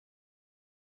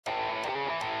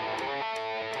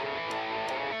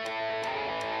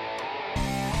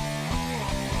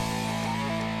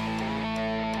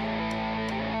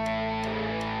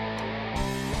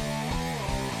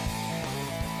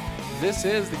This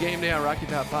is the Game Day on Rocky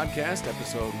Top Podcast,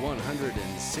 episode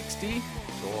 160.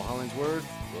 Joel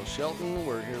Hollingsworth, Will Shelton,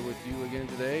 we're here with you again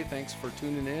today. Thanks for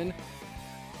tuning in.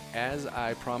 As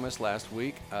I promised last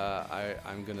week,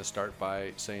 I'm going to start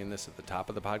by saying this at the top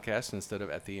of the podcast instead of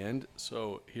at the end.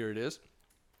 So here it is.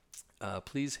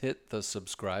 Please hit the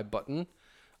subscribe button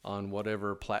on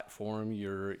whatever platform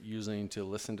you're using to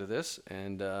listen to this.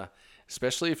 And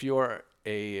especially if you are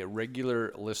a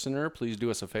regular listener, please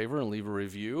do us a favor and leave a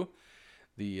review.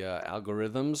 The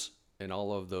algorithms and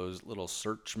all of those little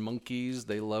search monkeys,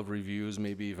 they love reviews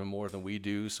maybe even more than we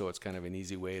do. So it's kind of an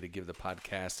easy way to give the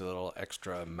podcast a little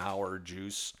extra Mauer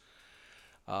juice.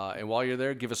 And while you're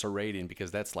there, give us a rating because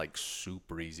that's like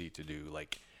super easy to do.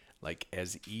 Like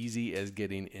as easy as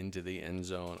getting into the end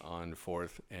zone on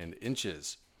 4th and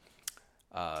inches.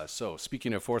 So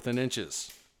speaking of 4th and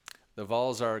inches, the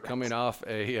Vols are coming off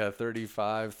a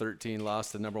 35-13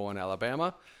 loss to number 1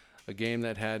 Alabama, a game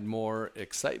that had more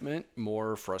excitement,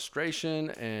 more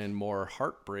frustration, and more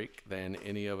heartbreak than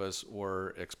any of us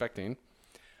were expecting.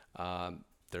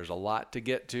 There's a lot to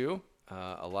get to,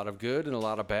 a lot of good and a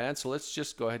lot of bad. So let's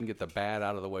just go ahead and get the bad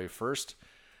out of the way first.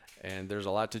 And there's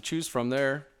a lot to choose from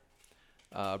there.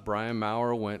 Brian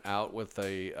Mauer went out with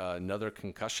another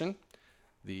concussion.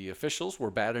 The officials were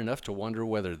bad enough to wonder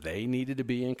whether they needed to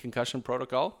be in concussion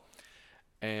protocol.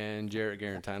 And Jarrett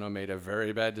Guarantano made a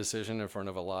very bad decision in front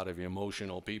of a lot of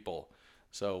emotional people.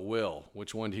 So, Will,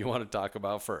 which one do you want to talk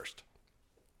about first?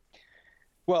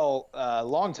 Well,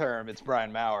 long term, it's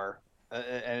Brian Mauer.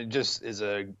 And it just is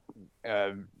a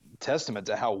testament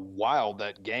to how wild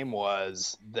that game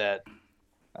was that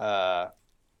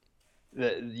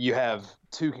you have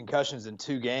 2 concussions in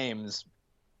 2 games,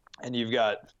 and you've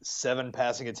got 7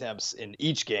 passing attempts in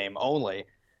each game only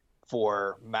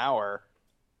for Mauer.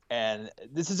 And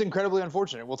this is incredibly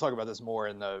unfortunate. We'll talk about this more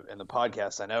in the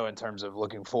podcast, I know, in terms of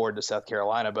looking forward to South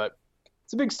Carolina. But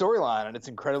it's a big storyline, and it's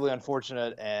incredibly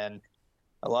unfortunate. And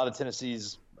a lot of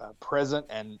Tennessee's present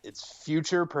and its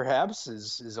future, perhaps,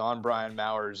 is on Brian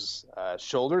Mauer's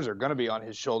shoulders, or going to be on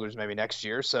his shoulders maybe next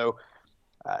year. So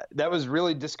that was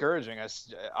really discouraging.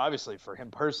 Obviously, for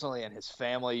him personally and his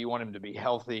family, you want him to be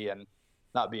healthy and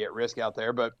not be at risk out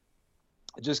there. But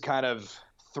it just kind of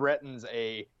threatens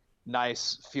a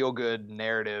nice feel-good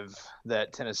narrative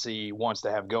that Tennessee wants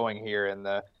to have going here in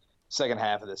the second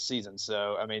half of this season.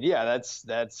 So, I mean, yeah, that's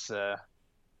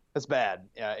bad.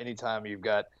 Anytime you've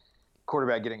got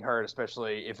quarterback getting hurt,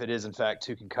 especially if it is in fact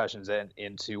 2 concussions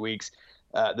in 2 weeks.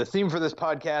 The theme for this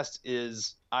podcast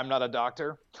is I'm not a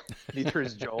doctor. Neither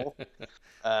is Joel.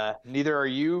 Neither are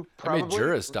you. Probably. I'm a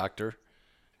Juris Doctor.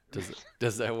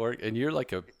 Does that work? And you're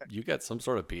like you got some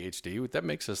sort of PhD. That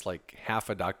makes us like half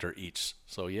a doctor each.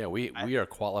 So yeah, we are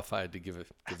qualified to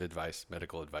give advice,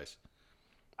 medical advice.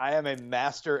 I am a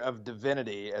master of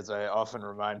divinity, as I often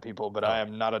remind people, but I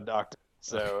am not a doctor.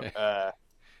 So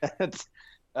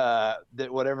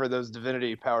that whatever those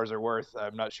divinity powers are worth,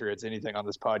 I'm not sure it's anything on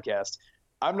this podcast.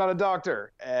 I'm not a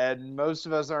doctor, and most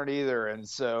of us aren't either. And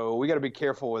so we got to be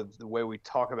careful with the way we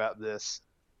talk about this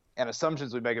and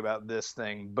assumptions we make about this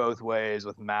thing both ways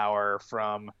with Mauer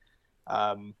from,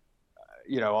 on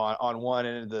one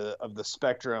end of the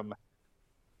spectrum.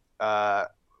 I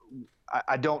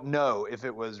don't know if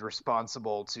it was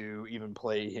responsible to even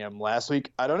play him last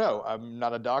week. I don't know. I'm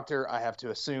not a doctor. I have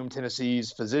to assume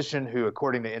Tennessee's physician, who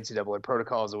according to NCAA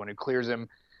protocol is the one who clears him.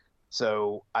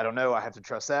 So I don't know. I have to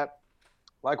trust that.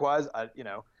 Likewise, I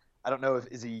don't know if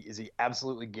is he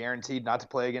absolutely guaranteed not to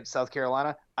play against South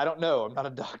Carolina. I don't know. I'm not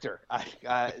a doctor.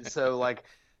 So like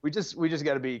we just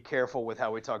got to be careful with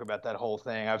how we talk about that whole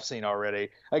thing. I've seen already.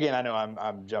 Again, I know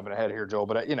I'm jumping ahead here, Joel,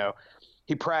 but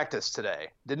he practiced today,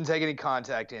 didn't take any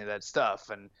contact, any of that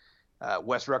stuff, and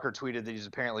Wes Rucker tweeted that he's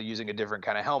apparently using a different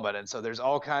kind of helmet, and so there's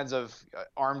all kinds of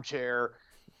armchair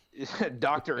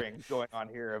doctoring going on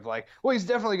here of like, well, he's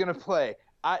definitely going to play.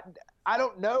 I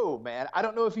don't know, man. I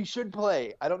don't know if he should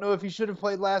play. I don't know if he should have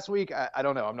played last week. I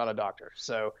don't know. I'm not a doctor.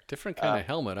 So different kind of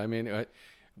helmet. I mean,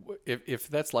 if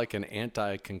that's like an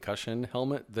anti-concussion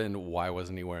helmet, then why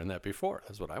wasn't he wearing that before?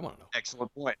 That's what I want to know.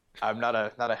 Excellent point. I'm not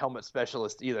a helmet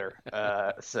specialist either.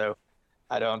 So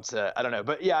I don't know.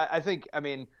 But yeah, I think, I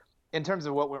mean, in terms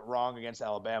of what went wrong against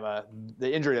Alabama,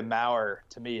 the injury to Mauer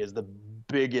to me is the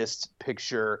biggest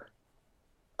picture,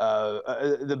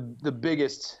 the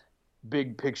biggest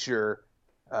big picture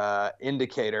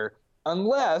indicator,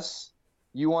 unless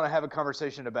you want to have a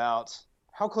conversation about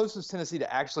how close was Tennessee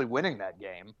to actually winning that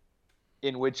game,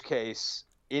 in which case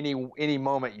any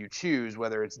moment you choose,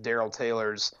 whether it's Darrell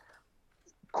Taylor's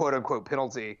quote-unquote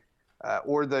penalty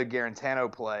or the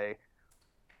Guarantano play,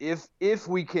 if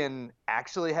we can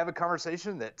actually have a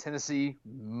conversation that Tennessee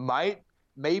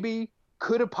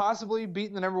could have possibly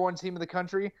beaten the number one team in the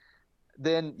country,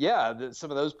 then yeah, some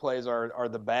of those plays are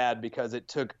the bad, because it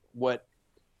took what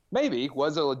maybe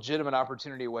was a legitimate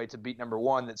opportunity away to beat number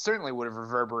one that certainly would have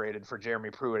reverberated for Jeremy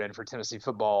Pruitt and for Tennessee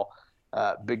football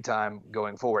big time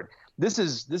going forward. This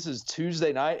is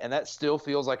Tuesday night, and that still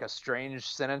feels like a strange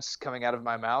sentence coming out of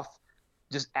my mouth,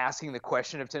 just asking the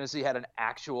question if Tennessee had an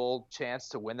actual chance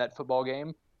to win that football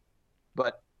game.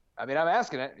 But I mean, I'm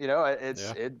asking it.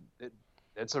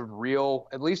 It's a real,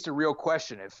 at least a real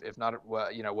question, if not,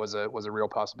 was a real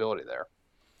possibility there.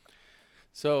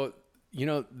 So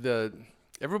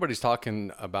everybody's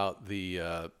talking about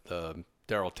the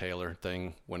Darrell Taylor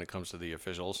thing when it comes to the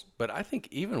officials, but I think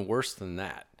even worse than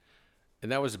that,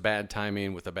 and that was bad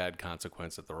timing with a bad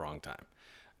consequence at the wrong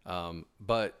time.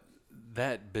 But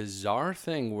that bizarre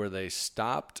thing where they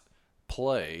stopped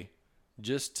play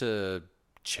just to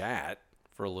chat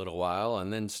for a little while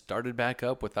and then started back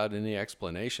up without any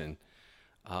explanation.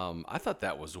 I thought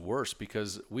that was worse,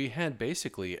 because we had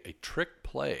basically a trick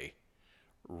play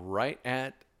right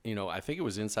at, I think it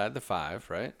was inside the 5,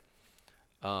 right?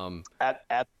 At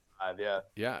 5, yeah.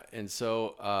 Yeah, and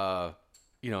so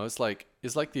it's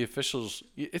like the officials.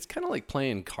 It's kind of like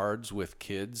playing cards with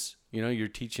kids. You're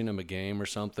teaching them a game or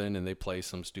something, and they play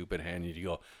some stupid hand, and you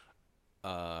go,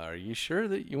 "Are you sure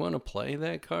that you want to play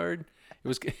that card?" It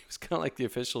was kind of like the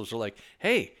officials were like,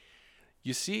 "Hey,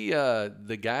 you see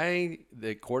the guy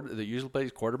that usually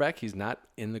plays quarterback? He's not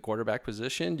in the quarterback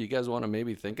position. Do you guys want to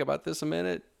maybe think about this a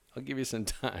minute? I'll give you some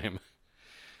time."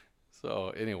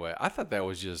 So anyway, I thought that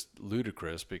was just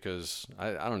ludicrous, because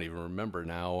I don't even remember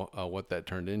now what that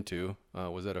turned into.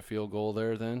 Was that a field goal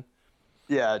there then?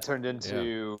 Yeah, it turned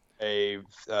into a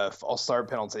false start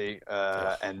penalty,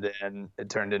 and then it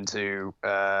turned into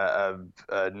a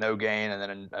no gain, and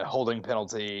then a holding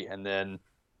penalty, and then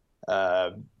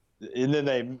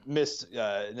they missed,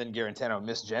 and then Garantano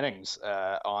missed Jennings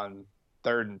on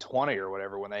 3rd and 20 or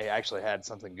whatever, when they actually had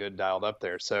something good dialed up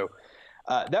there. So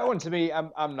that one, to me,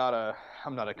 I'm not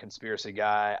a conspiracy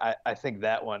guy. I think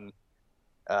that one,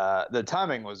 the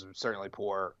timing was certainly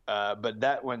poor, but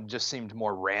that one just seemed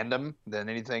more random than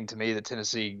anything to me. That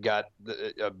Tennessee got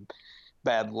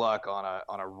bad luck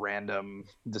on a random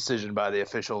decision by the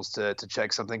officials to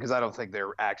check something, because I don't think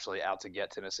they're actually out to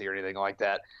get Tennessee or anything like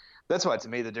that. That's why, to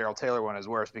me, the Darrell Taylor one is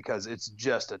worse, because it's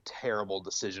just a terrible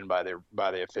decision by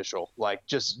the official. Like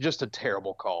just a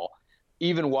terrible call.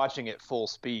 Even watching it full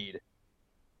speed,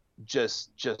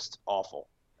 just awful.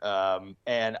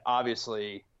 And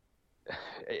obviously,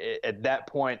 at that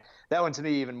point, that one, to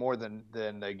me, even more than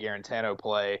the Garantano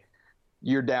play,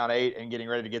 you're down 8 and getting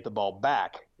ready to get the ball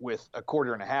back with a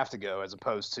quarter and a half to go, as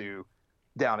opposed to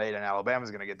down 8 and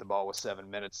Alabama's going to get the ball with 7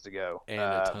 minutes to go. And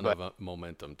a ton of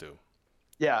momentum too.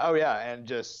 Yeah. Oh yeah. And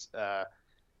just, I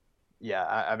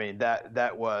mean,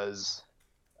 that was,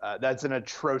 that's an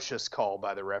atrocious call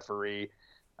by the referee.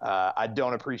 I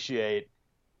don't appreciate,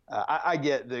 I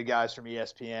get the guys from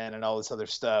ESPN and all this other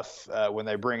stuff, when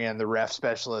they bring in the ref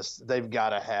specialists, they've got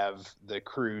to have the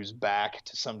crews back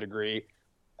to some degree.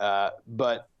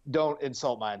 But don't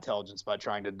insult my intelligence by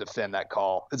trying to defend that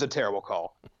call. It's a terrible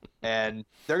call. And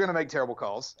they're going to make terrible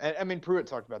calls. And I mean, Pruitt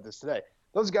talked about this today.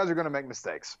 Those guys are going to make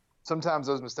mistakes. Sometimes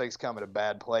those mistakes come at a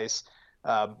bad place.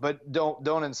 But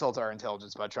don't insult our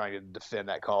intelligence by trying to defend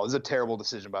that call. It's a terrible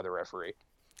decision by the referee.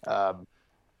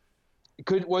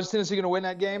 Was Tennessee going to win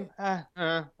that game? I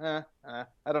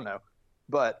don't know.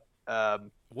 But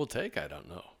we'll take I don't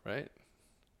know, right?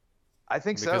 I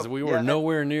think so. Because we were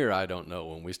nowhere near I don't know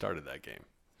when we started that game.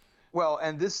 Well,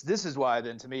 and this is why,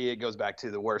 then, to me, it goes back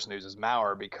to the worst news is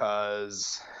Maurer,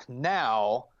 because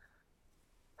now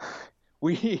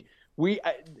no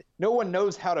one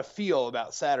knows how to feel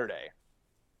about Saturday,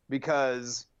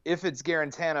 because if it's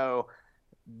Garantano,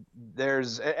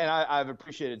 I've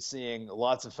appreciated seeing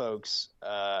lots of folks.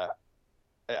 I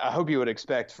hope you would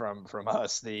expect from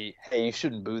us hey, you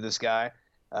shouldn't boo this guy.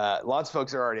 Lots of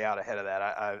folks are already out ahead of that.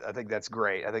 I think that's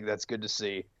great. I think that's good to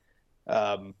see.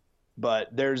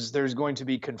 But there's going to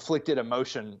be conflicted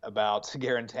emotion about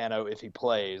Garantano if he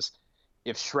plays.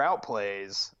 If Shrout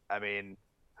plays, I mean,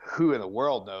 who in the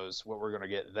world knows what we're going to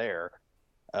get there?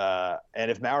 And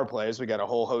if Maurer plays, we got a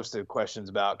whole host of questions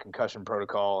about concussion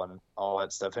protocol and all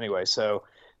that stuff anyway. So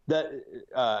that,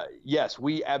 yes,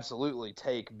 we absolutely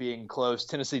take being close.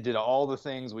 Tennessee did all the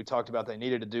things we talked about they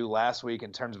needed to do last week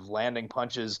in terms of landing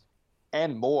punches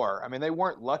and more. I mean, they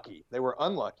weren't lucky. They were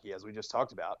unlucky, as we just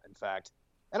talked about, in fact.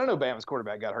 I don't know, Bama's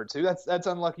quarterback got hurt too. That's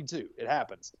unlucky too. It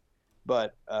happens.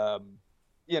 But,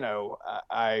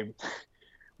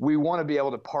 we want to be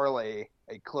able to parlay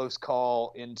a close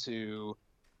call into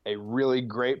a really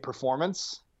great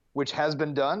performance, which has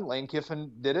been done. Lane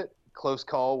Kiffin did it. Close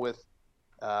call with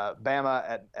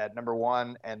Bama at number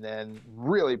one, and then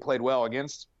really played well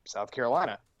against South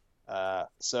Carolina.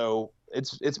 So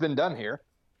it's been done here,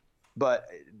 but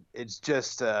it's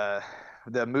just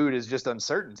the mood is just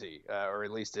uncertainty, or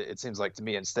at least it seems like to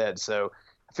me instead. So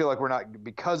I feel like we're not,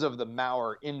 because of the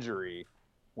Maurer injury,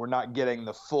 we're not getting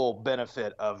the full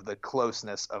benefit of the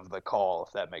closeness of the call,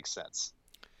 if that makes sense.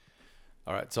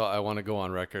 All right, so I want to go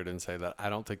on record and say that I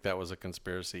don't think that was a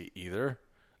conspiracy either.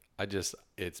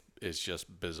 It's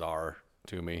just bizarre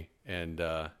to me, and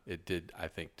it did, I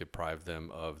think, deprive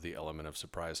them of the element of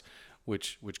surprise,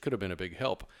 which could have been a big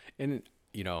help. And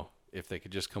if they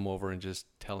could just come over and just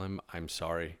tell him I'm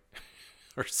sorry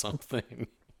or something,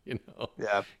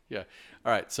 Yeah. Yeah.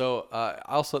 All right. So I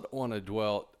also don't want to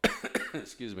dwell,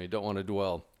 don't want to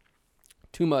dwell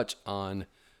too much on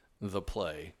the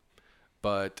play,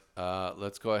 but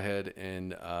let's go ahead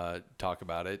and talk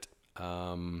about it.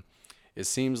 It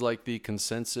seems like the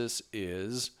consensus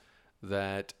is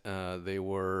that they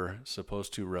were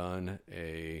supposed to run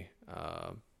a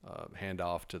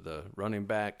handoff to the running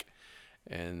back,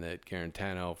 and that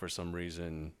Guarantano, for some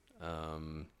reason,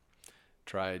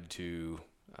 tried to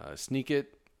sneak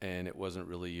it, and it wasn't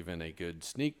really even a good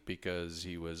sneak because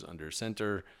he was under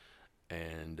center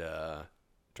and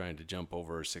trying to jump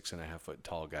over 6.5-foot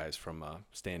tall guys from a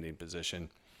standing position.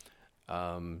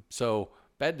 So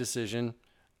bad decision.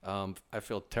 I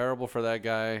feel terrible for that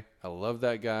guy. I love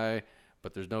that guy,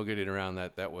 but there's no getting around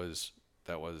that. That was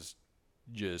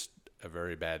just a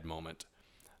very bad moment.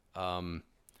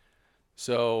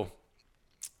 So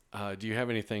do you have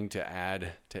anything to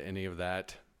add to any of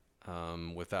that?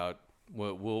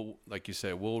 We'll like you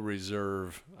said, we'll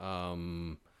reserve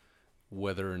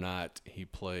whether or not he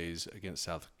plays against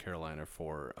South Carolina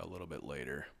for a little bit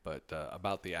later. But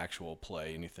about the actual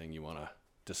play, anything you want to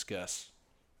discuss?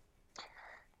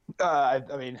 I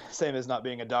mean, same as not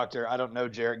being a doctor. I don't know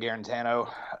Jarrett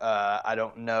Guarantano. I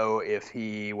don't know if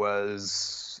he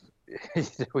was.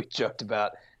 We joked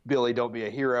about Billy, don't be a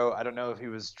hero. I don't know if he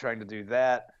was trying to do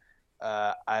that.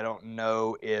 I don't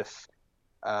know if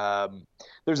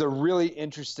there's a really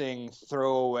interesting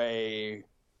throwaway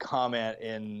comment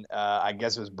in, I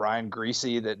guess it was Brian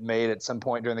Greasy that made at some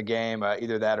point during the game,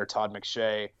 either that or Todd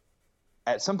McShay.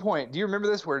 At some point, do you remember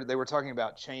this, where they were talking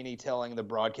about Chaney telling the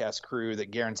broadcast crew that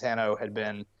Guarantano had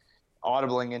been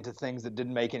audibling into things that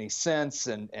didn't make any sense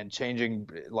and changing,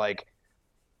 like,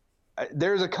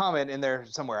 there's a comment in there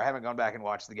somewhere. I haven't gone back and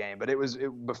watched the game, but it was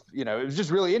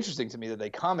just really interesting to me that they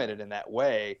commented in that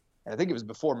way. And I think it was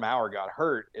before Maurer got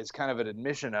hurt. It's kind of an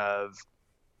admission of,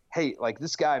 hey, like,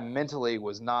 this guy mentally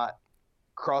was not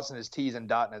crossing his T's and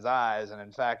dotting his I's, and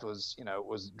in fact was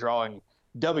drawing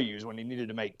W's when he needed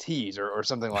to make T's or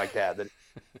something like that. That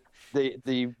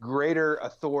the greater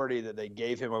authority that they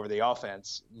gave him over the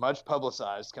offense, much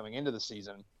publicized coming into the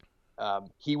season,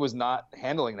 he was not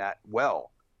handling that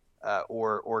well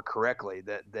or correctly.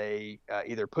 That they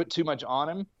either put too much on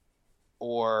him,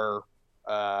 or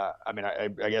I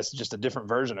guess just a different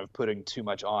version of putting too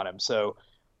much on him. So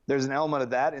there's an element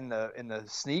of that in the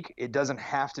sneak. It doesn't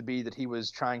have to be that he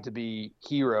was trying to be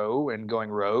hero and going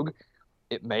rogue.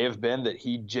 It may have been that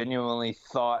he genuinely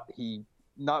thought he,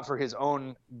 not for his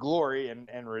own glory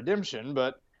and redemption,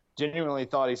 but genuinely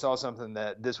thought he saw something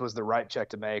that this was the right check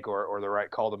to make or the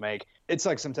right call to make. It's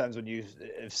like sometimes when you've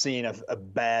seen a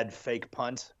bad fake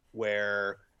punt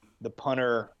where the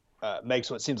punter makes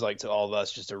what seems like to all of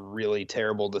us just a really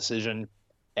terrible decision,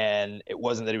 and it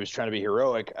wasn't that he was trying to be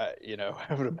heroic. I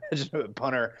would imagine a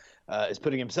punter is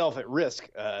putting himself at risk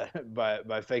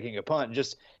by faking a punt.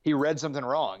 Just he read something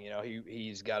wrong.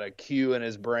 He's got a cue in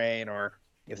his brain, or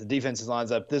if the defense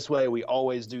lines up this way, we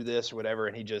always do this or whatever,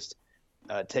 and he just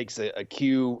takes a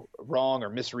cue wrong or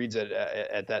misreads it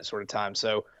at that sort of time.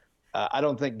 So I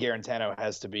don't think Guarantano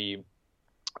has to be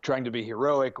trying to be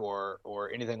heroic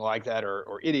or anything like that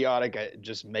or idiotic. It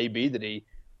just may be that he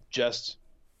just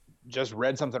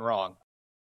read something wrong.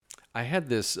 I had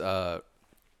this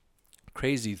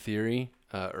crazy theory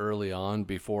early on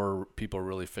before people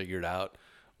really figured out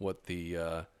what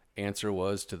the answer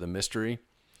was to the mystery.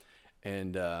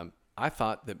 And I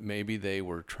thought that maybe they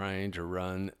were trying to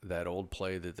run that old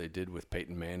play that they did with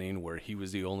Peyton Manning, where he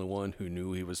was the only one who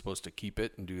knew he was supposed to keep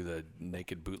it and do the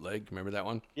naked bootleg. Remember that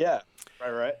one? Yeah,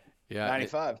 right. Yeah,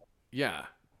 95. Yeah,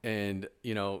 and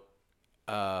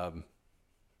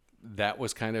that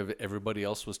was kind of, everybody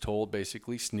else was told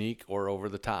basically sneak or over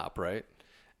the top, right?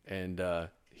 And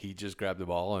he just grabbed the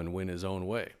ball and went his own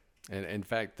way. And in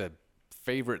fact, the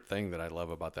favorite thing that I love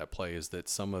about that play is that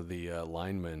some of the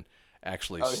linemen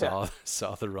actually Oh, yeah.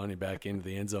 saw the running back into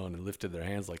the end zone and lifted their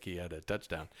hands like he had a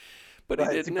touchdown. But he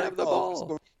Right, it's a didn't great have the call. Just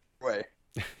ball. way.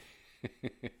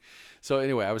 So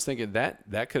anyway, I was thinking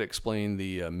that could explain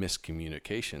the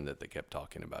miscommunication that they kept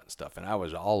talking about and stuff. And I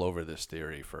was all over this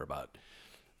theory for about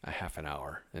a half an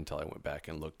hour until I went back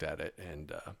and looked at it.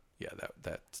 And yeah,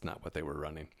 that's not what they were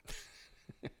running.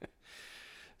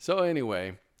 So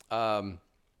anyway,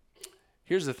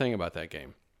 here's the thing about that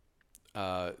game.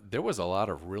 There was a lot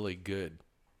of really good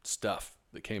stuff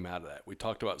that came out of that. We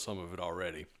talked about some of it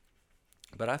already.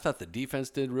 But I thought the defense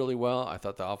did really well. I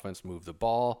thought the offense moved the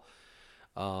ball.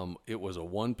 It was a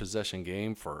one-possession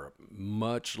game for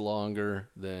much longer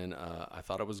than I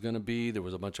thought it was going to be. There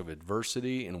was a bunch of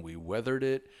adversity, and we weathered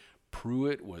it.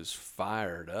 Pruitt was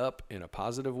fired up in a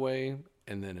positive way,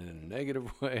 and then in a negative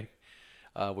way.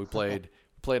 We played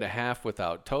a half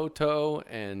without Toto,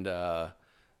 and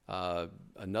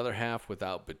another half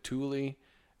without Batuli.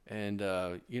 And,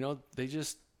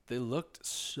 they looked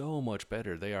so much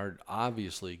better. They are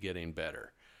obviously getting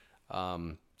better.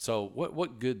 So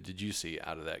what good did you see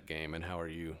out of that game, and how are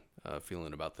you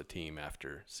feeling about the team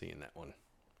after seeing that one?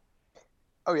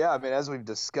 Oh yeah, I mean, as we've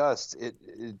discussed,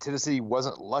 Tennessee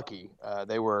wasn't lucky.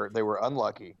 They were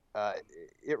unlucky.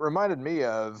 It reminded me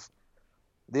of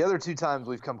the other two times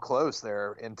we've come close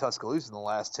there in Tuscaloosa in the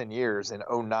last 10 years, in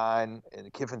 2009,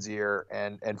 in Kiffin's year,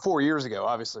 and 4 years ago,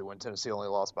 obviously, when Tennessee only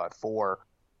lost by 4.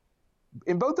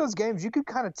 In both those games, you could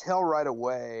kind of tell right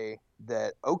away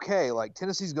that, okay, like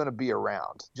Tennessee's going to be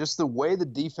around. Just the way the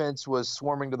defense was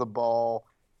swarming to the ball,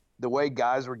 the way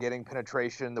guys were getting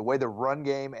penetration, the way the run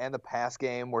game and the pass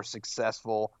game were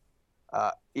successful,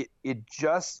 it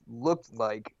just looked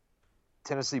like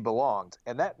Tennessee belonged.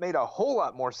 And that made a whole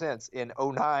lot more sense in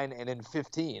 2009 and in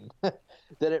 2015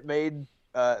 than it made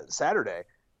Saturday,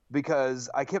 because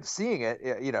I kept seeing it,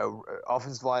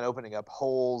 offensive line opening up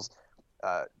holes,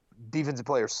 defensive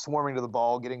players swarming to the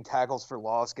ball, getting tackles for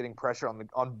loss, getting pressure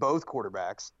on both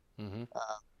quarterbacks. Mm-hmm.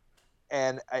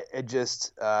 And I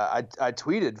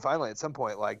tweeted finally at some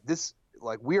point, like,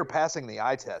 we are passing the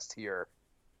eye test here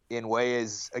in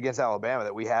ways against Alabama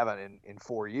that we haven't in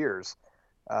 4 years.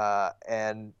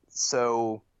 And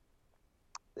so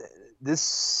this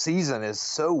season is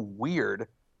so weird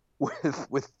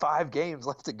with 5 games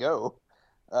left to go,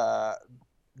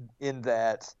 in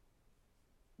that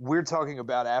we're talking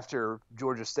about, after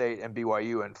Georgia State and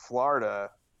BYU and Florida,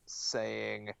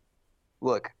 saying,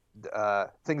 look,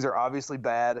 things are obviously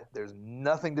bad. There's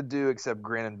nothing to do except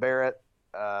grin and bear it.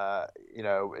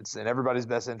 It's in everybody's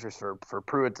best interest for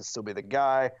Pruitt to still be the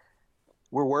guy.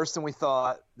 We're worse than we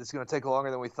thought. This is going to take longer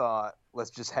than we thought.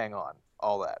 Let's just hang on.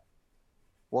 All that.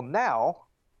 Well, now,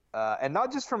 and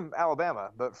not just from Alabama,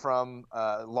 but from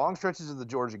long stretches of the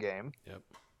Georgia game. Yep.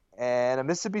 And a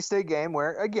Mississippi State game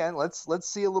where, again, let's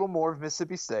see a little more of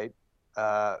Mississippi State.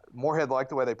 Moorhead liked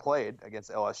the way they played against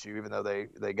LSU, even though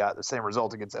they got the same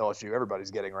result against LSU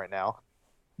everybody's getting right now.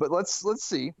 But let's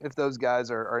see if those guys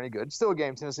are any good. Still a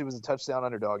game. Tennessee was a touchdown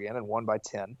underdog in and won by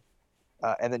 10.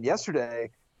 And then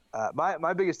yesterday,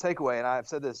 my biggest takeaway, and I've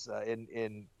said this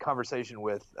in conversation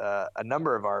with a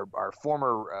number of our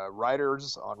former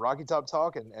writers on Rocky Top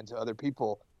Talk and to other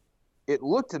people, it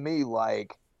looked to me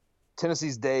like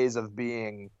Tennessee's days of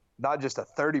being not just a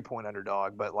 30-point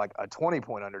underdog, but like a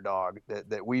 20-point underdog,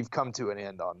 that we've come to an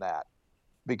end on that,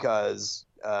 because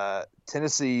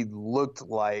Tennessee looked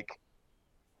like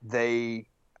they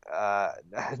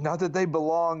not that they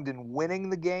belonged in winning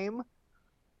the game,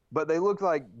 but they looked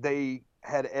like they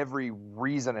had every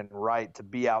reason and right to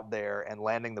be out there and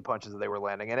landing the punches that they were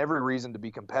landing, and every reason to be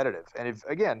competitive. And if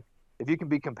you can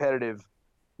be competitive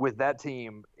with that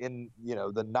team in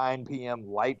the 9 p.m.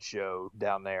 light show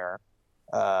down there,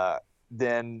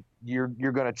 then you're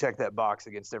going to check that box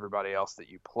against everybody else that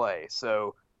you play.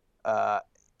 So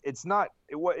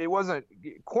it wasn't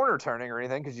corner turning or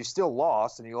anything, because you still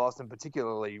lost, and you lost in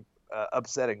particularly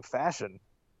upsetting fashion.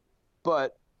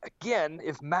 But again,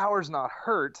 if Maurer's not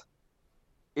hurt,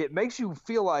 it makes you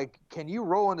feel like, can you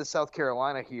roll into South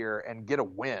Carolina here and get a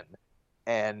win,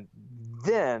 and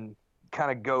then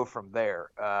kind of go from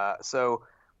there? So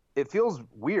it feels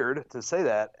weird to say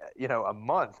that, a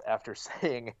month after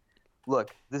saying,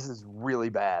 look, this is really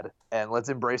bad, and let's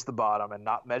embrace the bottom and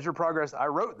not measure progress. I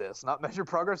wrote this, not measure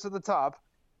progress at the top,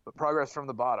 but progress from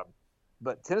the bottom.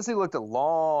 But Tennessee looked a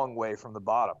long way from the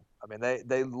bottom. I mean,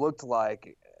 they looked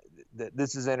like that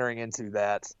this is entering into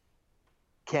that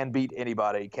can beat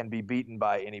anybody, can be beaten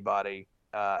by anybody,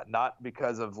 not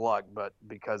because of luck, but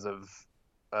because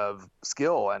of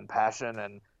skill and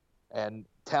passion and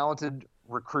talented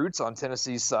recruits on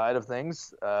Tennessee's side of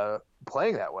things,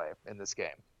 playing that way in this game.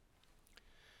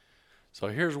 So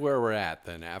here's where we're at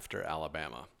then after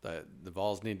Alabama. The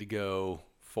Vols need to go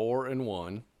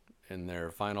 4-1 in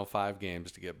their final 5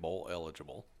 games to get bowl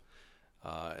eligible.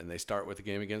 And they start with a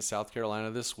game against South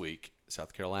Carolina this week.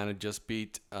 South Carolina just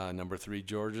beat number 3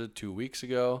 Georgia 2 weeks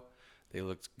ago. They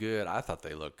looked good. I thought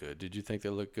they looked good. Did you think they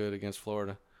looked good against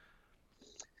Florida?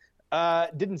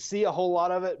 Didn't see a whole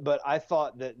lot of it, but I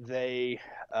thought that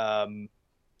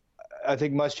I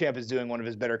think Muschamp is doing one of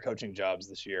his better coaching jobs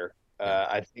this year.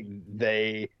 I think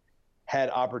they had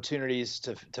opportunities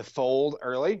to fold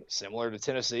early, similar to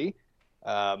Tennessee.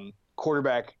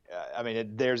 Quarterback,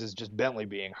 theirs is just Bentley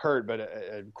being hurt, but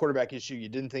a quarterback issue you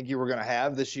didn't think you were going to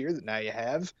have this year that now you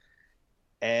have.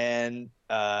 And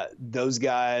those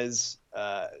guys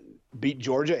beat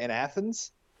Georgia in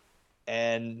Athens,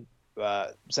 and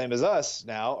same as us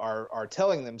now are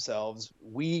telling themselves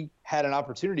we had an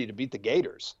opportunity to beat the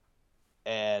Gators.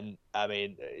 And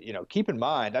keep in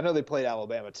mind, I know they played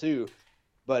Alabama too,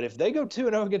 but if they go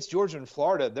 2-0 against Georgia and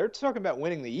Florida, they're talking about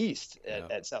winning the East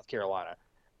at South Carolina.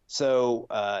 So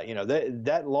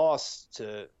that loss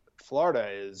to Florida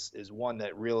is one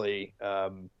that really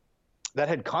that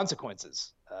had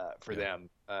consequences for them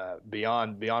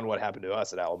beyond what happened to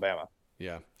us at Alabama.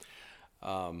 Yeah.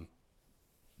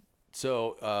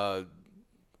 So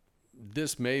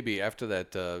this may be after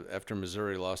that. After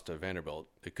Missouri lost to Vanderbilt,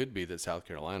 it could be that South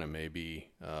Carolina may be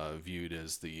viewed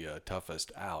as the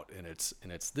toughest out, and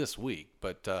it's this week.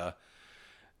 But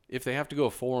if they have to go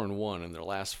 4-1 in their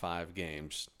last 5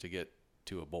 games to get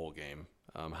to a bowl game,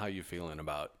 how are you feeling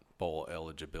about bowl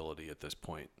eligibility at this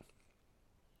point?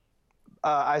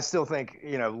 I still think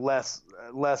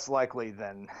less likely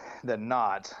than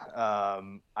not.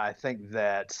 I think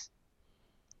that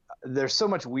there's so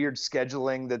much weird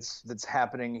scheduling that's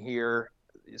happening here.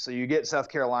 So you get South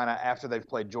Carolina after they've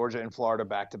played Georgia and Florida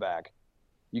back to back.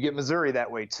 You get Missouri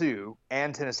that way too,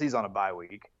 and Tennessee's on a bye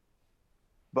week.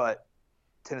 But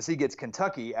Tennessee gets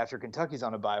Kentucky after Kentucky's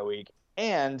on a bye week.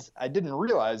 And I didn't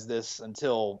realize this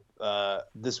until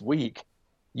this week.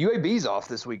 UAB's off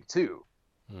this week too.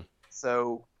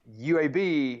 So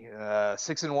UAB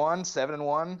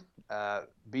 6-1, 7-1,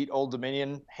 beat Old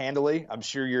Dominion handily. I'm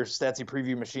sure your Statsy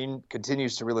preview machine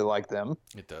continues to really like them.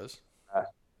 It does.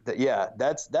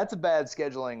 That's a bad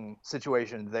scheduling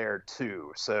situation there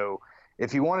too. So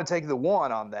if you want to take the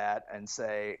one on that and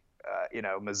say,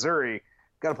 Missouri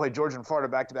got to play Georgia and Florida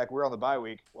back to back. We're on the bye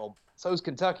week. Well, so is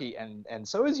Kentucky and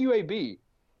so is UAB.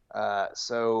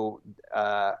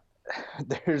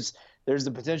 There's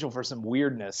the potential for some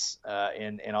weirdness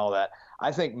in all that.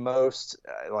 I think most,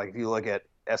 like if you look at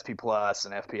SP Plus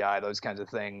and FPI, those kinds of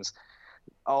things,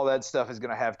 all that stuff is going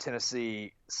to have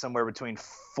Tennessee somewhere between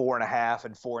 4.5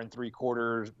 and 4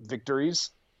 3/4 victories.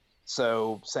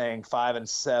 So saying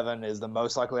 5-7 is the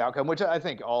most likely outcome, which I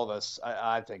think all of us,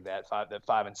 I think that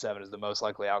 5-7 is the most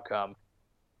likely outcome.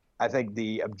 I think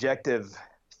the objective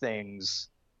things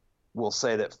will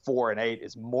say that 4-8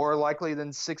 is more likely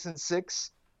than 6-6.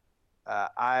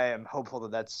 I am hopeful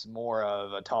that that's more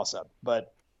of a toss-up.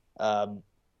 But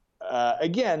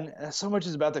again, so much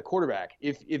is about the quarterback.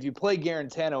 If you play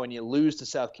Garantano and you lose to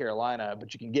South Carolina,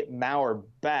 but you can get Maurer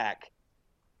back,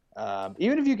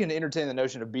 even if you can entertain the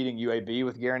notion of beating UAB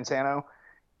with Garantano,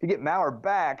 if you get Maurer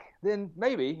back, then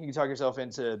maybe you can talk yourself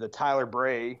into the Tyler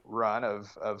Bray run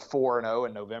of 4-0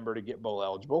 in November to get bowl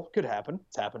eligible. Could happen.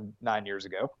 It's happened 9 years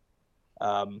ago.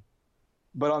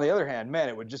 But on the other hand, man,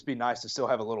 it would just be nice to still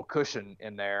have a little cushion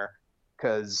in there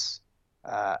because,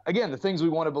 again, the things we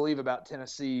want to believe about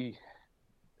Tennessee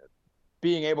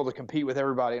being able to compete with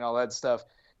everybody and all that stuff,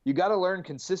 you got to learn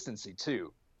consistency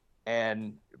too.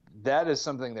 And that is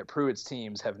something that Pruitt's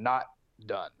teams have not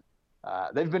done.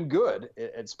 They've been good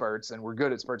at spurts and were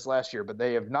good at spurts last year, but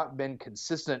they have not been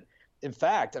consistent. In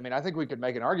fact, I think we could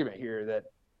make an argument here that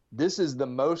this is the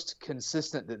most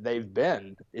consistent that they've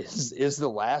been is the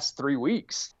last 3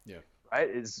 weeks. Yeah. Right?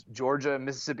 Is Georgia,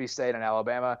 Mississippi State, and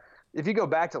Alabama. If you go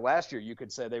back to last year, you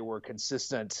could say they were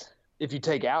consistent. If you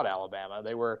take out Alabama,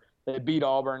 they beat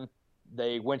Auburn.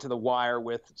 They went to the wire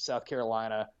with South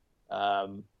Carolina.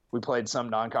 We played some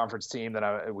non-conference team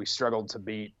that we struggled to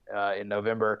beat in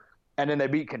November, and then they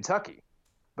beat Kentucky.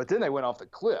 But then they went off the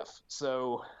cliff.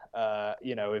 So,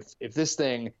 if this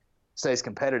thing stays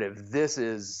competitive, this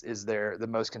is the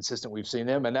most consistent we've seen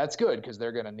them, and that's good because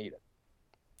they're going to need it.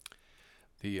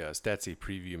 The Statsy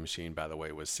preview machine, by the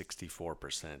way, was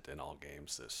 64% in all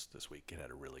games this week. It had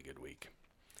a really good week.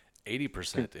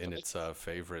 80% in its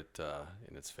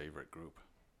favorite group.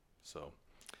 So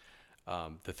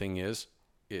the thing is,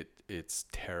 it's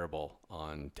terrible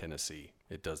on Tennessee.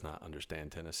 It does not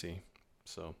understand Tennessee.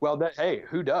 So well, hey,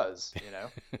 who does?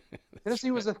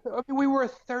 Tennessee was we were a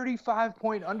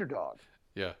 35-point underdog.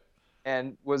 Yeah.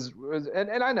 And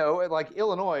and I know like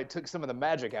Illinois took some of the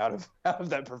magic out of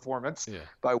that performance Yeah.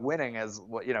 by winning as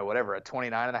whatever, a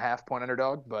 29.5-point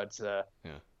underdog. But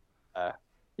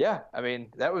yeah, I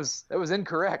mean that was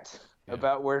incorrect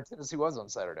about where Tennessee was on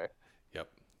Saturday. Yep,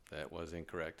 that was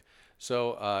incorrect.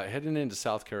 So heading into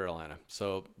South Carolina,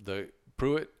 so the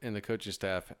Pruitt and the coaching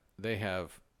staff, they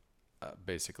have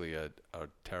basically a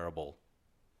terrible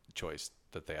choice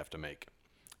that they have to make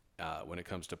when it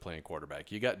comes to playing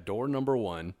quarterback. You got door number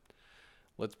one.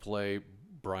 Let's play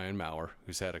Brian Maurer,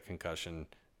 who's had a concussion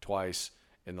twice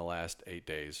in the last 8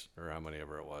 days, or how many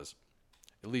ever it was.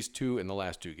 At least 2 in the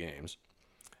last 2 games.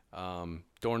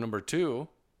 Door number 2,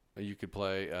 you could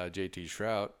play JT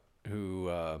Shrout,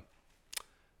 who,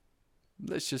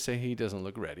 let's just say he doesn't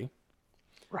look ready.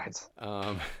 Right.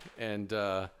 And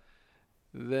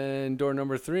then door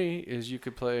number 3 is you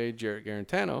could play Jarrett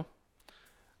Garantano,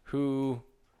 who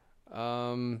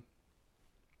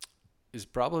is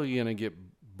probably going to get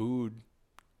booed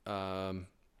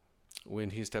when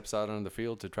he steps out on the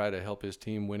field to try to help his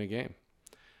team win a game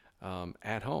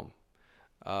at home.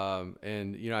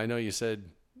 And, I know you said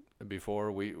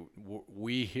before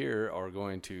we here are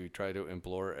going to try to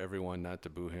implore everyone not to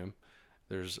boo him.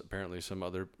 There's apparently some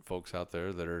other folks out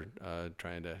there that are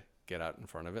trying to get out in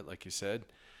front of it, like you said.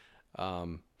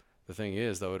 The thing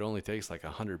is, though, it only takes like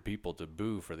 100 people to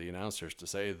boo for the announcers to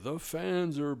say the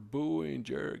fans are booing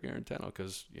Jarrett Garantano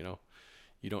because, you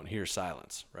don't hear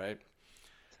silence, right?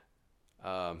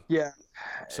 Yeah.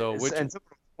 So and someone was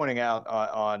pointing out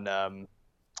on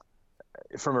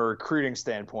from a recruiting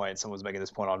standpoint, someone was making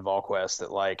this point on VolQuest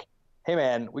that like, hey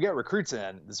man, we got recruits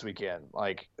in this weekend.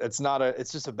 Like it's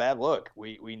just a bad look.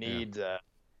 We need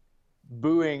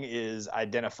booing is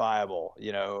identifiable.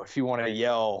 If you want to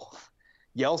yell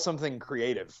something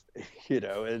creative,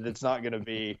 and it's not going to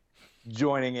be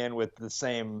joining in with the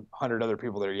same 100 other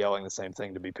people that are yelling the same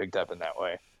thing to be picked up in that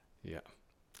way. Yeah.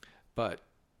 But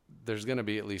there's going to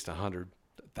be at least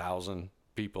 100,000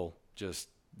 people just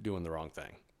doing the wrong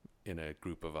thing in a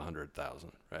group of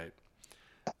 100,000, right?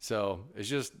 So it's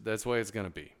just, that's the way it's going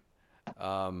to be.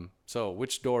 So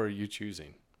which door are you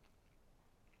choosing?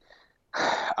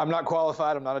 I'm not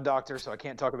qualified. I'm not a doctor, so I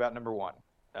can't talk about number one.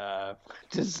 Again,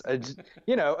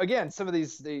 some of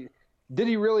these, did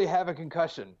he really have a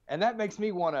concussion? And that makes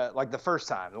me want to, like the first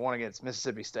time, the one against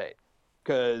Mississippi State,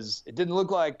 because it didn't look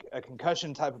like a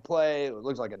concussion type of play. It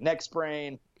looked like a neck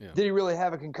sprain. Yeah. Did he really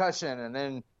have a concussion? And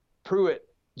then Pruitt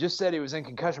just said he was in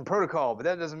concussion protocol, but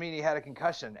that doesn't mean he had a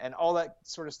concussion. And all that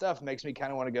sort of stuff makes me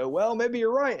kind of want to go, well, maybe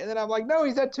you're right. And then I'm like, no,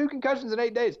 he's had 2 concussions in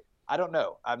 8 days. I don't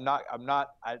know.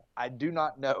 I do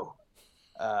not know.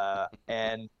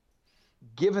 And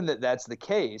given that that's the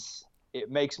case, it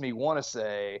makes me want to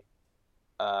say,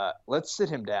 let's sit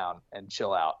him down and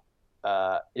chill out.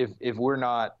 If we're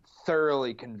not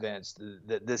thoroughly convinced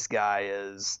that this guy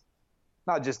is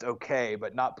not just okay,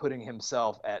 but not putting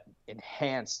himself at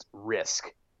enhanced risk.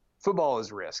 Football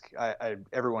is risk.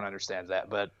 Everyone understands that,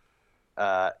 but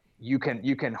you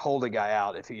can hold a guy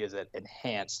out if he is at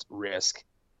enhanced risk.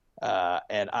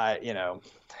 And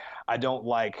I don't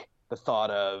like the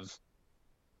thought of,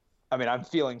 I'm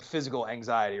feeling physical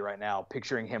anxiety right now,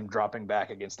 picturing him dropping back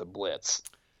against a blitz.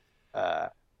 I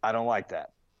don't like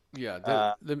that.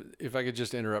 Yeah. If I could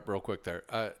just interrupt real quick there.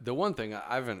 The one thing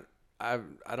I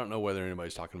don't know whether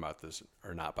anybody's talking about this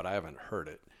or not, but I haven't heard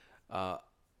it.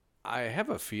 I have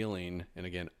a feeling, and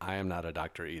again, I am not a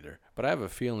doctor either, but I have a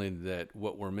feeling that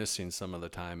what we're missing some of the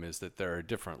time is that there are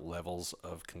different levels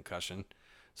of concussion.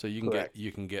 So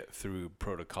you can get through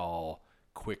protocol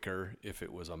quicker if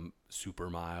it was a super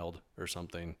mild or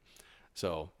something.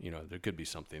 So, there could be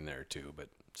something there too, but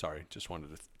sorry, just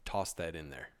wanted to toss that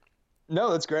in there. No,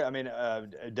 that's great.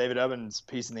 David Ovens'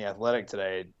 piece in The Athletic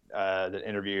today that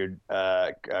interviewed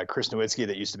Chris Nowitzki,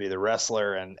 that used to be the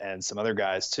wrestler, and some other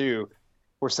guys too,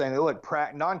 were saying that, look,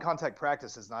 non-contact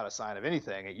practice is not a sign of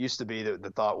anything. It used to be that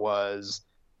the thought was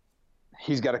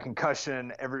he's got a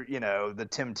concussion, the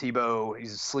Tim Tebow,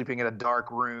 he's sleeping in a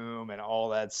dark room and all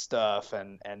that stuff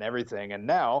and everything. And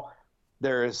now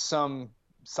there is some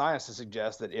science to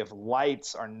suggest that if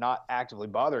lights are not actively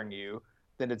bothering you,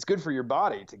 then it's good for your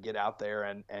body to get out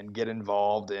there and get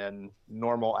involved in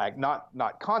normal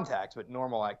not contact, but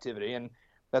normal activity. And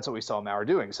that's what we saw Maurer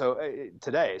doing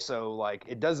today. So like,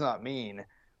 it does not mean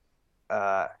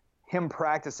him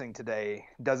practicing today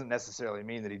doesn't necessarily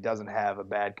mean that he doesn't have a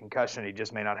bad concussion. He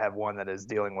just may not have one that is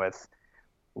dealing with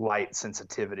light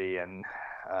sensitivity and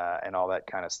all that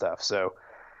kind of stuff. So,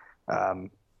 I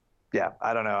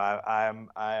don't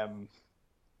know.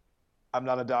 I'm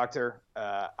not a doctor.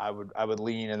 I would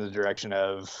lean in the direction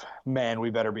of, man, we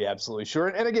better be absolutely sure.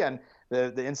 And again,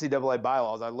 the NCAA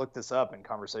bylaws, I looked this up in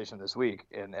conversation this week,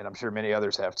 and I'm sure many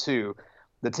others have too.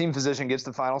 The team physician gets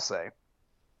the final say.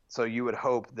 So you would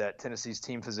hope that Tennessee's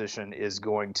team physician is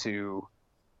going to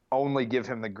only give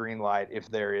him the green light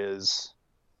if there is,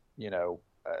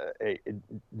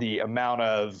 the amount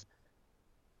of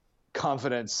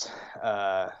confidence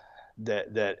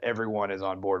that everyone is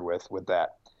on board with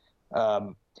that.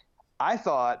 I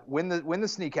thought when the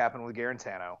sneak happened with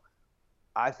Garantano,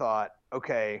 I thought,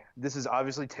 okay, this is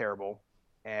obviously terrible,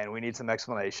 and we need some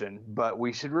explanation. But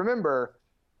we should remember,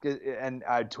 and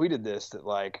I tweeted this, that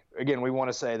like again, we want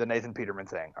to say the Nathan Peterman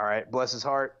thing. All right, bless his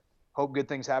heart. Hope good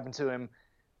things happen to him.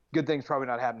 Good things probably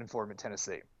not happening for him at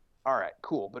Tennessee. All right,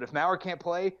 cool. But if Maurer can't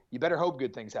play, you better hope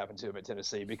good things happen to him at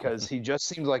Tennessee, because he just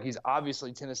seems like he's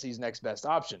obviously Tennessee's next best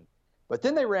option. But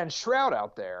then they ran Shrout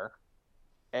out there,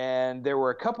 and there were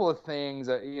a couple of things,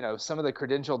 some of the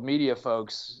credentialed media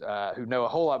folks who know a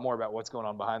whole lot more about what's going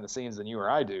on behind the scenes than you or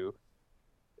I do,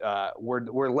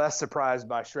 were less surprised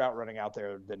by Shrout running out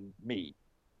there than me.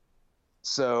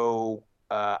 So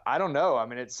I don't know. I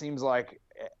mean, it seems like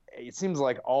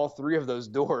all three of those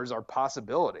doors are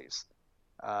possibilities.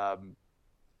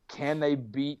 Can they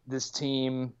beat this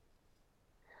team?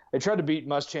 They tried to beat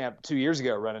Muschamp 2 years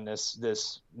ago running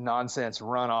this nonsense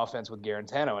run offense with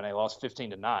Garantano, and they lost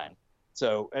 15-9.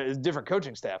 So it's a different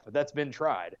coaching staff, but that's been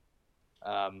tried.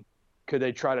 Could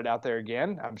they try it out there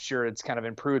again? I'm sure it's kind of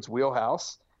in Pruitt's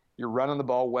wheelhouse. You're running the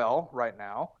ball well right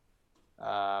now.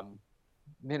 I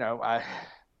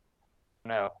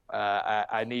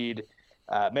need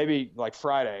maybe like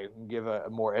Friday give a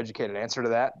more educated answer to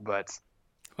that, but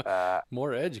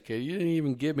more educated. You didn't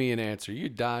even give me an answer. You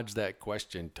dodged that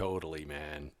question totally,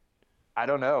 man. I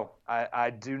don't know.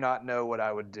 I do not know what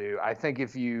I would do. I think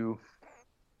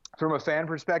from a fan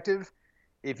perspective,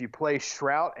 if you play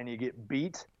Shrout and you get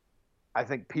beat, I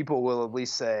think people will at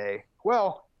least say,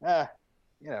 well,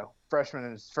 freshman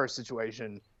in his first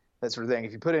situation, that sort of thing.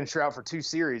 If you put in Shrout for 2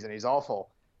 series and he's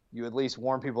awful, you at least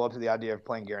warm people up to the idea of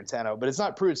playing Garantano. But it's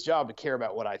not Pruitt's job to care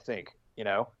about what I think,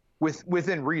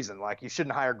 within reason. Like, you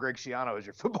shouldn't hire Greg Schiano as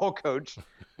your football coach,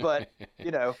 but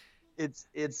he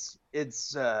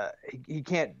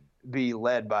can't be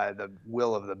led by the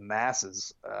will of the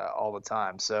masses all the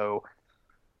time. So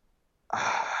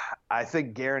I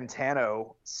think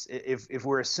Garantano, if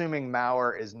we're assuming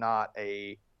Maurer is not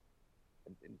going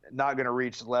to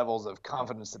reach levels of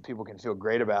confidence that people can feel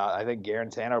great about, I think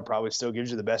Garantano probably still gives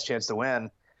you the best chance to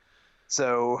win.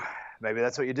 So maybe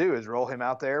that's what you do, is roll him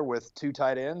out there with 2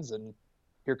 tight ends, and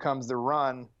here comes the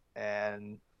run,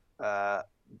 and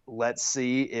let's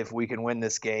see if we can win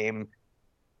this game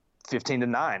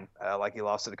 15-9, like he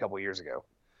lost it a couple of years ago.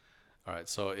 All right,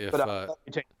 so if but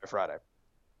may change by Friday.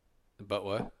 But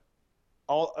what?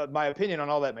 My opinion on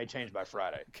all that may change by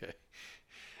Friday. Okay.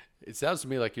 It sounds to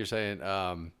me like you're saying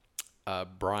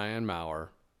Brian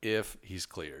Maurer, if he's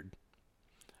cleared.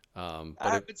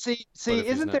 But see,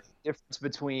 isn't there a difference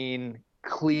between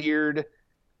cleared,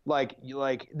 like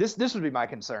this would be my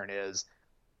concern, is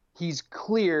he's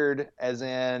cleared as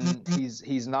in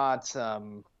he's not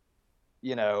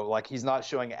like he's not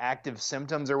showing active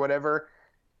symptoms or whatever,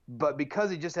 but because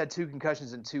he just had 2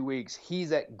 concussions in 2 weeks,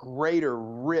 he's at greater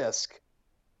risk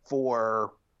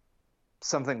for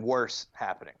something worse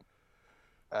happening,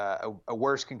 a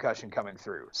worse concussion coming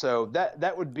through. So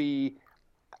that would be,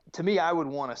 to me, I would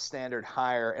want a standard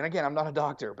higher. And again, I'm not a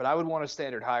doctor, but I would want a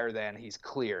standard higher than he's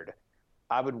cleared.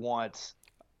 I would want,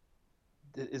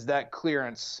 is that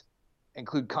clearance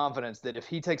include confidence that if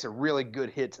he takes a really good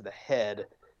hit to the head,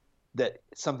 that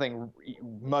something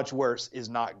much worse is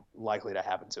not likely to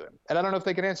happen to him? And I don't know if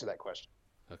they can answer that question.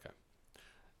 Okay.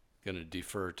 Going to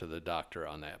defer to the doctor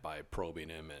on that by probing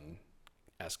him and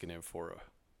asking him for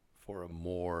a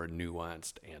more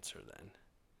nuanced answer then.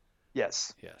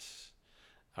 Yes.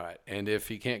 All right. And if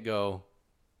he can't go,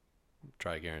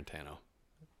 try Garantano.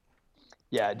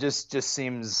 Yeah, it just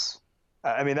seems,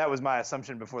 I mean, that was my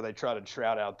assumption before they trotted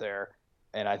Shrout out there,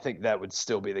 and I think that would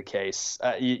still be the case.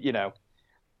 You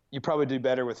probably do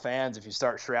better with fans if you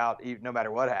start Shrout, no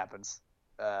matter what happens.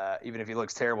 Even if he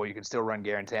looks terrible, you can still run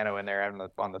Garantano in there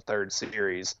on the 3rd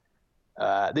series.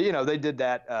 They did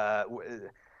that.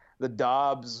 The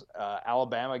Dobbs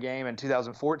Alabama game in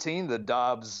 2014, the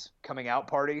Dobbs coming out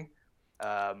party.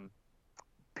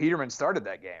 Peterman started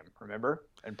that game, remember,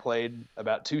 and played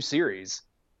about 2 series,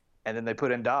 and then they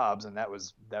put in Dobbs, and that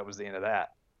was the end of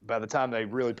that. By the time they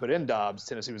really put in Dobbs,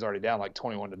 Tennessee was already down like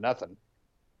 21-0.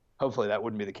 Hopefully that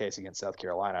wouldn't be the case against South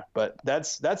Carolina, but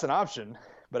that's an option.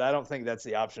 But I don't think that's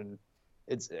the option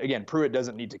it's again, Pruitt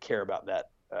doesn't need to care about that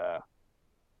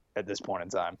at this point in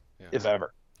time, if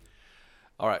ever.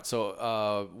 All right,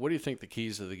 so what do you think the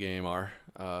keys of the game are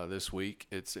this week?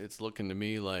 It's looking to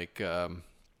me like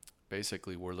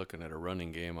basically we're looking at a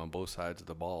running game on both sides of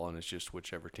the ball, and it's just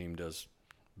whichever team does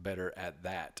better at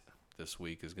that this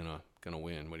week is gonna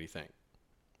win. What do you think?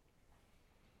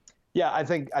 Yeah, I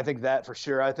think that for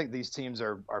sure. I think these teams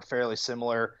are fairly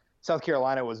similar. South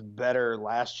Carolina was better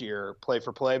last year, play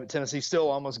for play, but Tennessee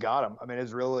still almost got them. I mean,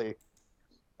 it's really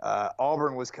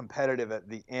Auburn was competitive at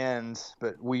the end,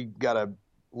 but we got a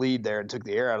lead there and took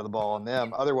the air out of the ball on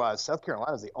them. Otherwise, South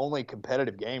Carolina is the only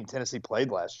competitive game Tennessee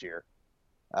played last year.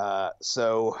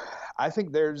 So I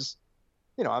think there's,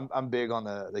 I'm big on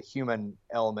the human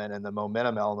element and the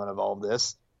momentum element of all of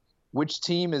this. Which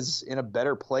team is in a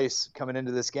better place coming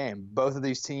into this game? Both of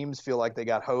these teams feel like they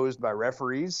got hosed by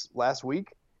referees last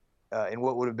week in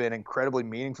what would have been incredibly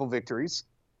meaningful victories.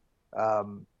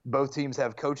 Both teams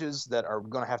have coaches that are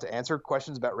going to have to answer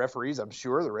questions about referees, I'm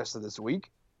sure, the rest of this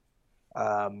week.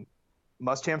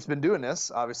 Muschamp's been doing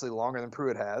this, obviously, longer than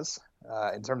Pruitt has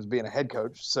in terms of being a head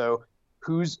coach. So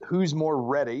who's more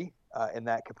ready in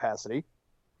that capacity?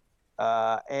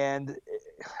 And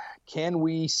can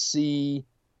we see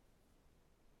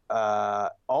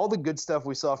all the good stuff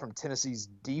we saw from Tennessee's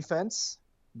defense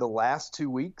the last 2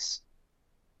 weeks?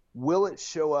 Will it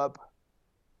show up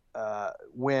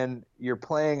when you're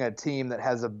playing a team that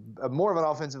has a more of an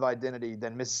offensive identity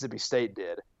than Mississippi State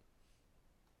did,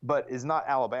 but is not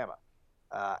Alabama,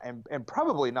 and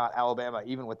probably not Alabama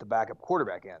even with the backup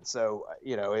quarterback in? So,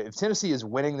 if Tennessee is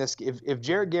winning this, if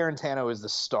Jarrett Guarantano is the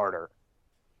starter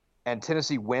and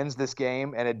Tennessee wins this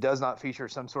game and it does not feature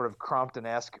some sort of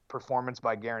Crompton-esque performance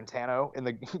by Guarantano, in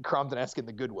the Crompton-esque in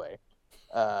the good way,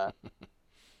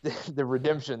 the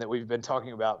redemption that we've been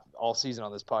talking about all season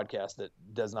on this podcast that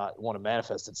does not want to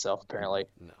manifest itself apparently,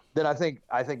 then I think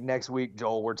next week,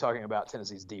 Joel, we're talking about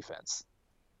Tennessee's defense,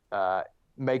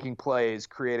 making plays,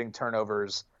 creating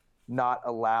turnovers, not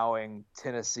allowing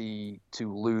Tennessee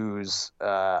to lose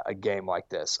a game like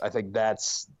this. I think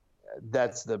that's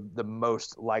the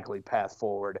most likely path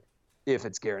forward if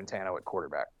it's Guarantano at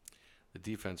quarterback. The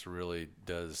defense really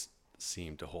does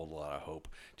seem to hold a lot of hope.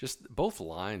 Just both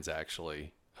lines,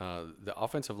 actually. The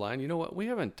offensive line, you know what? We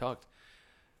haven't talked.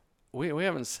 We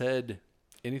haven't said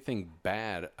anything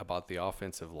bad about the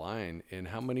offensive line in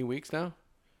how many weeks now?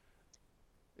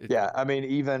 Yeah, I mean,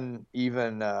 even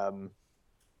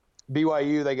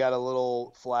BYU, they got a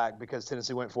little flack because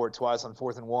Tennessee went for it twice on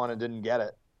 4th and 1 and didn't get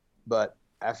it. But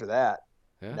after that,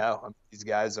 no, I mean, these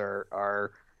guys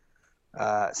are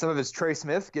some of it's Trey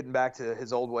Smith getting back to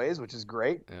his old ways, which is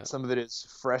great. Yeah. Some of it is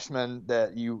freshmen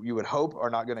that you would hope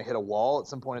are not going to hit a wall at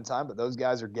some point in time, but those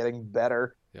guys are getting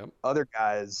better. Yep. Other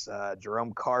guys,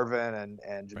 Jerome Carvin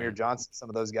and Jameer Johnson, some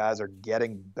of those guys are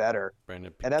getting better.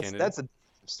 Brandon and that's a defensive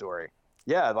story.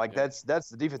 Yeah, that's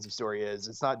the defensive story. Is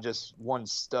it's not just one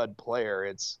stud player.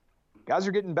 It's guys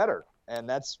are getting better, and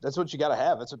that's what you got to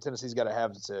have. That's what Tennessee's got to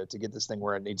have to get this thing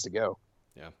where it needs to go.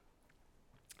 Yeah.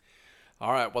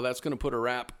 All right, well, that's going to put a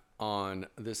wrap on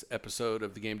this episode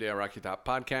of the Game Day at Rocky Top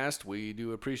podcast. We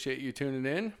do appreciate you tuning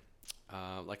in.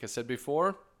 Like I said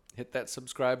before, hit that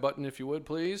subscribe button if you would,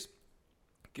 please.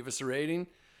 Give us a rating.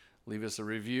 Leave us a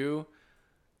review.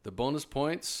 The bonus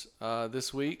points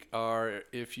this week are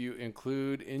if you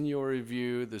include in your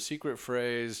review the secret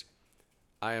phrase,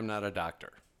 "I am not a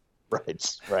doctor." Right.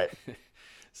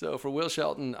 So for Will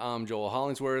Shelton, I'm Joel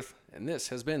Hollingsworth, and this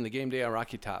has been the Game Day at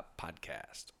Rocky Top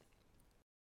podcast.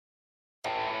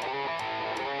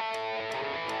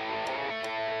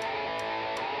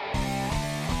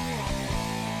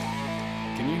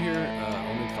 Can you hear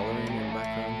Omi coloring in the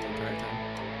background the entire time?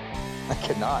 I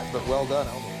cannot, but well done,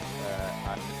 Omi.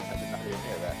 I did not hear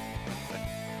any of that.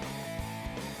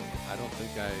 I don't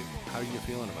think how are you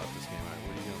feeling about this game? What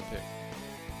are you going to pick?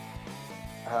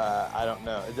 I don't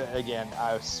know. Again,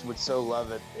 I would so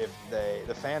love it if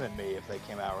the fan in me, if they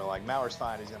came out and were like, Maurer's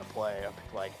fine, he's going to play. I'd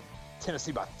pick like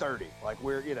Tennessee by 30. Like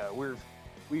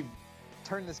we've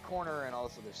turned this corner and all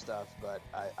this other stuff, but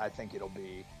I think it'll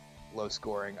be low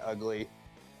scoring, ugly.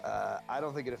 I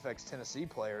don't think it affects Tennessee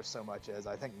players so much as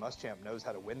I think Muschamp knows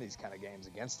how to win these kind of games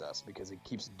against us because he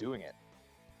keeps doing it.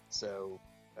 So,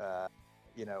 I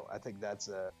think that's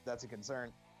a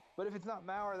concern. But if it's not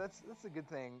Maurer, that's a good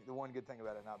thing. The one good thing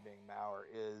about it not being Maurer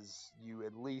is you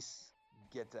at least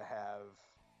get to have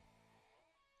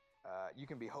you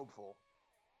can be hopeful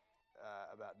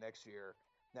about next year.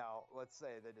 Now, let's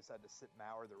say they decide to sit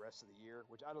Maurer the rest of the year,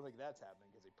 which I don't think that's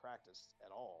happening because he practiced at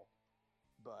all.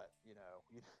 But,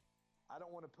 I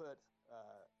don't want to put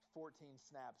 14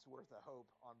 snaps worth of hope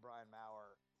on Brian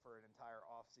Maurer for an entire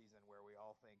season where we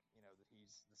all think, that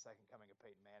he's the second coming of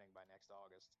Peyton Manning by next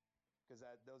August, because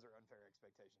those are unfair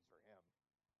expectations for him.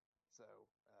 So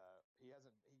he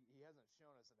hasn't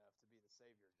shown us enough to be the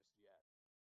savior just yet.